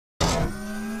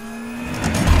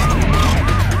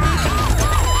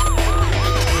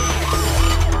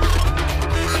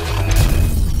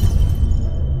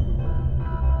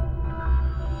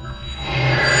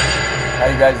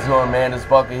guys doing? Mandus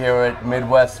Buckle here at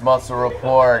Midwest Muscle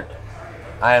Report.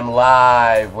 I am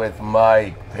live with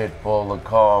Mike Pitbull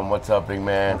LaCombe. What's up, big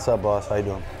man? What's up, boss? How you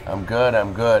doing? I'm good,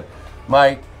 I'm good.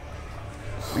 Mike,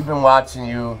 we've been watching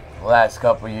you the last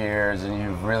couple of years, and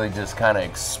you've really just kind of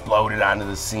exploded onto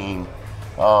the scene.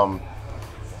 But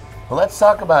let's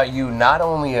talk about you not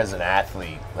only as an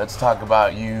athlete. Let's talk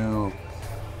about you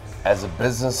as a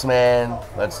businessman.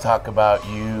 Let's talk about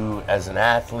you as an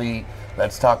athlete.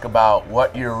 Let's talk about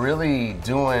what you're really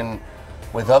doing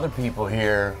with other people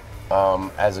here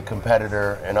as a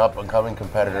competitor and up-and-coming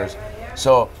competitors.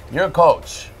 So you're a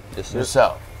coach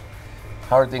yourself.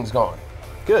 How are things going?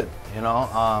 Good. You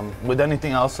know, with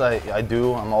anything else I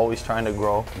do, I'm always trying to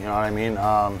grow. You know what I mean?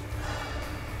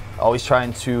 Always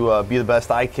trying to be the best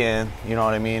I can. You know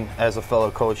what I mean? As a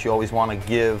fellow coach, you always want to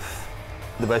give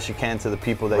the best you can to the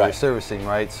people that you're servicing,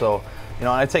 right? So, you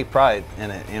know, I take pride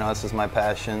in it. You know, this is my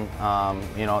passion.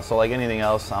 You know, so like anything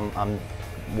else, I'm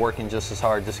working just as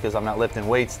hard. Just because I'm not lifting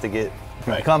weights to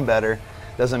become better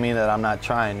doesn't mean that I'm not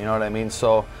trying. You know what I mean?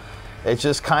 So it's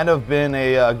just kind of been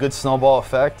a good snowball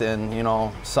effect, and you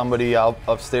know, somebody out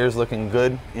upstairs looking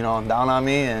good, you know, down on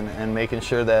me, and making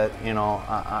sure that, you know,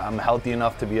 I'm healthy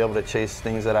enough to be able to chase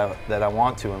things that I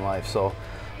want to in life. So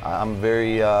I'm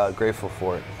very grateful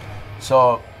for it.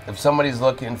 So if somebody's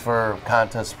looking for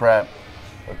contest prep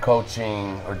or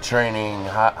coaching or training,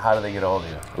 how do they get a hold of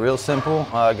you? Real simple.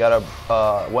 I got a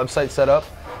website set up.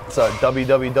 It's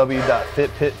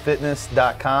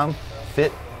www.fitpitfitness.com.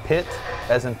 Fitpit,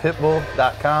 as in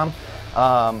pitbull.com.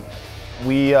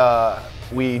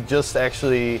 We just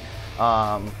actually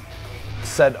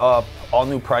set up all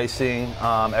new pricing.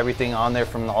 Everything on there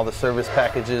from all the service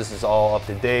packages is all up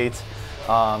to date.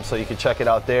 So you can check it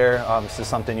out there. If this is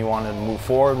something you want to move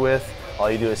forward with, all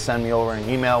you do is send me over an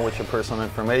email with your personal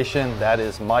information. That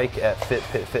is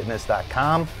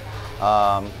mike@fitpitfitness.com.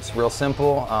 It's real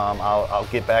simple. I'll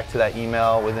get back to that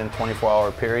email within a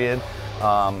 24-hour period,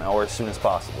 or as soon as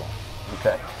possible.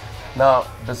 Okay. Now,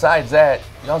 besides that,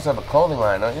 you also have a clothing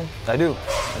line, don't you? I do.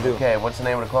 Okay, what's the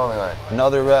name of the clothing line?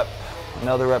 Another Rep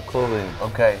Clothing.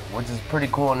 Okay, which is a pretty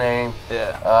cool name.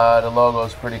 Yeah. The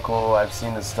logo's pretty cool. I've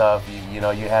seen the stuff. You know,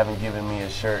 you haven't given me a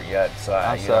shirt yet, so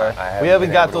I'm sorry. We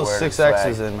haven't got those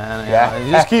 6X's in, man. Yeah.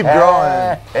 You just keep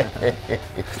growing.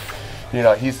 You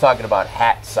know, he's talking about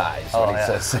hat size when he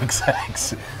says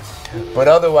 6X. But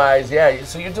otherwise, yeah,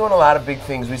 so you're doing a lot of big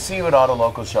things. We see you at all the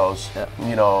local shows. Yeah.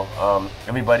 You know,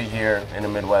 everybody here in the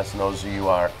Midwest knows who you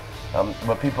are.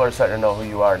 But people are starting to know who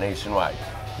you are nationwide.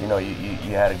 You know,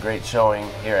 you had a great showing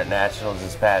here at Nationals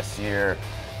this past year.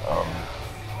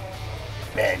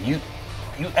 Man, you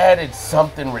added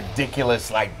something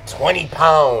ridiculous like 20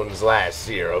 pounds last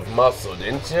year of muscle,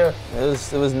 didn't you?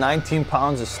 It was 19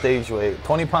 pounds of stage weight.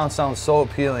 20 pounds sounds so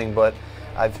appealing, but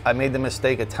I made the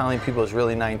mistake of telling people it's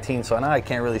really 19, so now I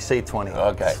can't really say 20.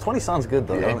 Okay. 20 sounds good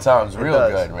though. It sounds real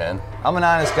good, man. I'm an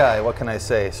honest guy, what can I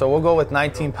say? So we'll go with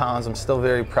 19 pounds. I'm still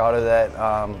very proud of that.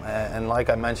 And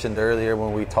like I mentioned earlier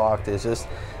when we talked,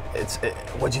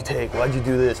 what'd you take? Why'd you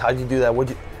do this? How'd you do that?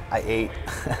 I ate.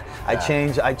 I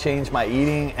changed my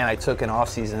eating, and I took an off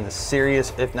season as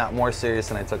serious, if not more serious,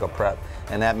 than I took a prep,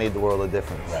 and that made the world of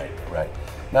difference. Right, right.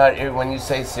 Now, when you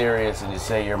say serious and you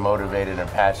say you're motivated and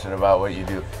passionate about what you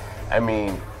do, I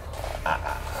mean,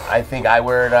 I think I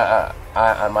wear it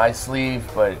on my sleeve,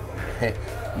 but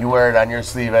you wear it on your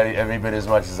sleeve every bit as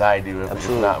much as I do, if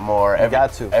not more. You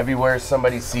got to. Everywhere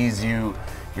somebody sees you,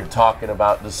 you're talking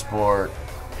about the sport.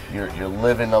 You're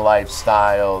living the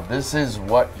lifestyle. This is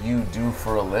what you do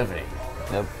for a living.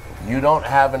 Yep. You don't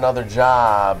have another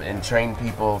job and train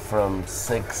people from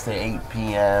 6 to 8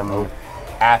 p.m.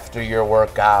 after your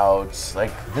workouts.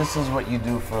 Like, this is what you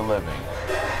do for a living.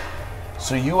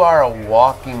 So you are a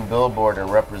walking billboard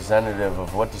and representative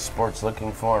of what the sport's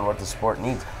looking for and what the sport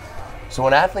needs. So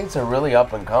when athletes are really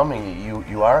up and coming,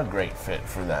 you are a great fit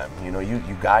for them. You know, you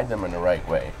guide them in the right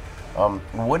way.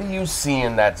 What are you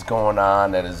seeing that's going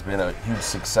on that has been a huge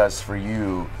success for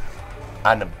you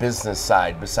on the business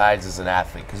side besides as an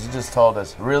athlete? Because you just told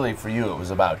us really for you it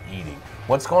was about eating.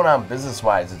 What's going on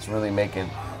business-wise that's really making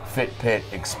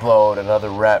FitPit explode, Another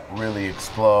Rep really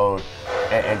explode,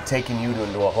 and taking you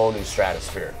into a whole new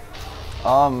stratosphere?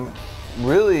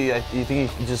 Really, you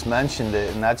think you just mentioned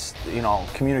it, and that's, you know,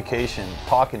 communication,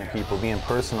 talking to people, being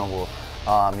personable.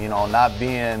 You know, not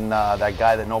being that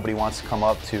guy that nobody wants to come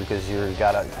up to because you've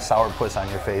got a sourpuss on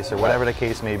your face or whatever the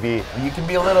case may be. You can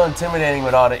be a little intimidating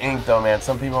with all the ink, though, man.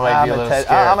 Some people might be a little scared.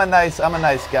 I'm a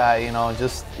nice guy, you know.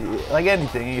 Just like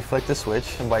anything, you flick the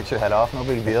switch and bite your head off, no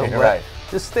big deal. Right.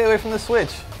 just stay away from the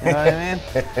switch. You know what I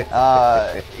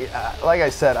mean? Like I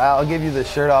said, I'll give you the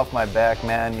shirt off my back,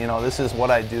 man. You know, this is what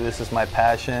I do. This is my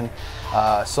passion.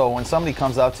 So when somebody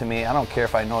comes up to me, I don't care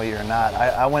if I know you or not.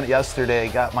 I went yesterday,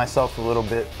 got myself a little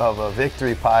bit of a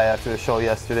victory pie after the show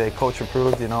yesterday. Coach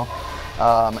approved, you know.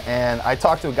 And I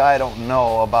talked to a guy I don't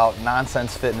know about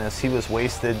nonsense fitness. He was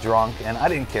wasted, drunk, and I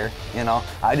didn't care, you know.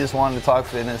 I just wanted to talk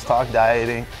fitness, talk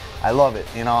dieting. I love it,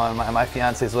 you know, and my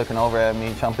fiance's looking over at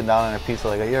me, jumping down on her pizza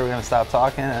like, are you ever gonna stop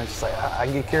talking? And it's just like, I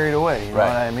get carried away, you know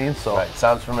what I mean? So right,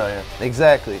 sounds familiar.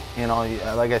 Exactly, you know,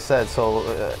 like I said,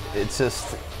 so it's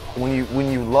just,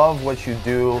 when you love what you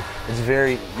do, it's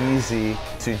very easy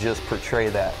to just portray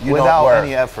that without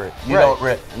any effort. You don't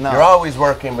no. You're always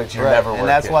working, but you're never working. And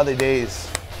that's why the days,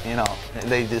 you know,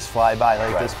 they just fly by.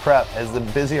 Like this prep, as the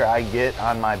busier I get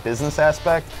on my business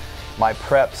aspect, my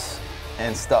preps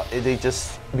and stuff, they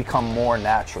just become more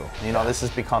natural. You know, this has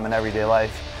become an everyday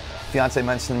life. Fiance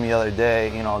mentioned to me the other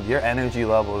day, you know, your energy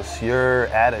levels, your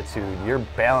attitude, your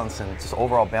balance, and just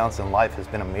overall balance in life has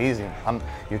been amazing.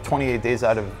 You're 28 days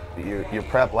out of your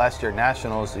prep. Last year at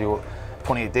Nationals,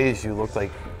 28 days, you looked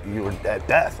like you were at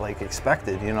death, like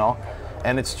expected, you know?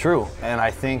 And it's true. And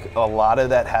I think a lot of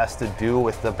that has to do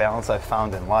with the balance I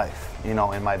found in life, you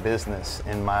know, in my business,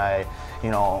 in my,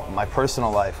 you know, my personal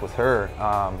life with her,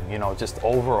 you know, just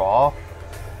overall,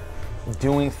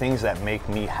 doing things that make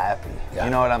me happy.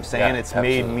 You know what I'm saying? It's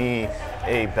made me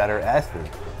a better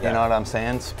athlete. You know what I'm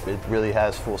saying? It really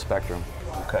has full spectrum.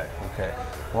 Okay.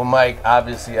 Well, Mike,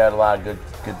 obviously you had a lot of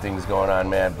good things going on,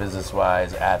 man,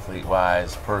 business-wise,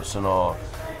 athlete-wise, personal.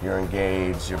 You're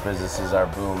engaged, your businesses are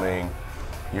booming,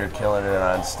 you're killing it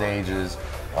on stages.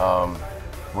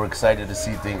 We're excited to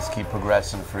see things keep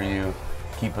progressing for you.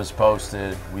 Keep us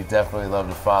posted. We definitely love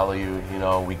to follow you. You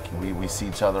know, we see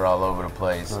each other all over the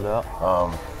place. No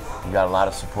doubt. You got a lot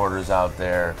of supporters out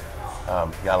there.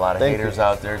 You got a lot of haters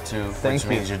out there too, which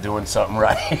means you're doing something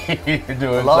right. You're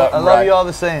doing something right. I love you all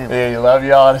the same. Yeah, you love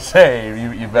you all the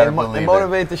same. You better believe it. They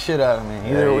motivate the shit out of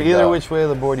me. Either which way of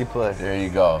the board you play. There you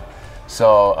go.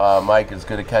 So, Mike, it's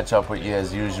good to catch up with you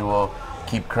as usual.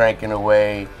 Keep cranking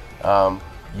away.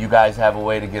 You guys have a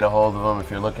way to get a hold of him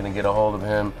if you're looking to get a hold of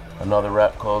him. Another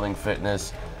Rep Clothing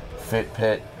Fitness, Fit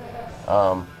Pit.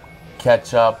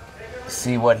 Catch up,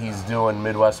 see what he's doing.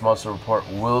 Midwest Muscle Report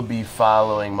will be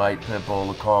following Mike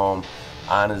Pitbull LaCombe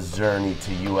on his journey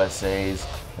to USA's.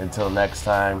 Until next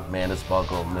time, Mandus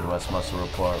Buckle, Midwest Muscle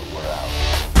Report, we're out.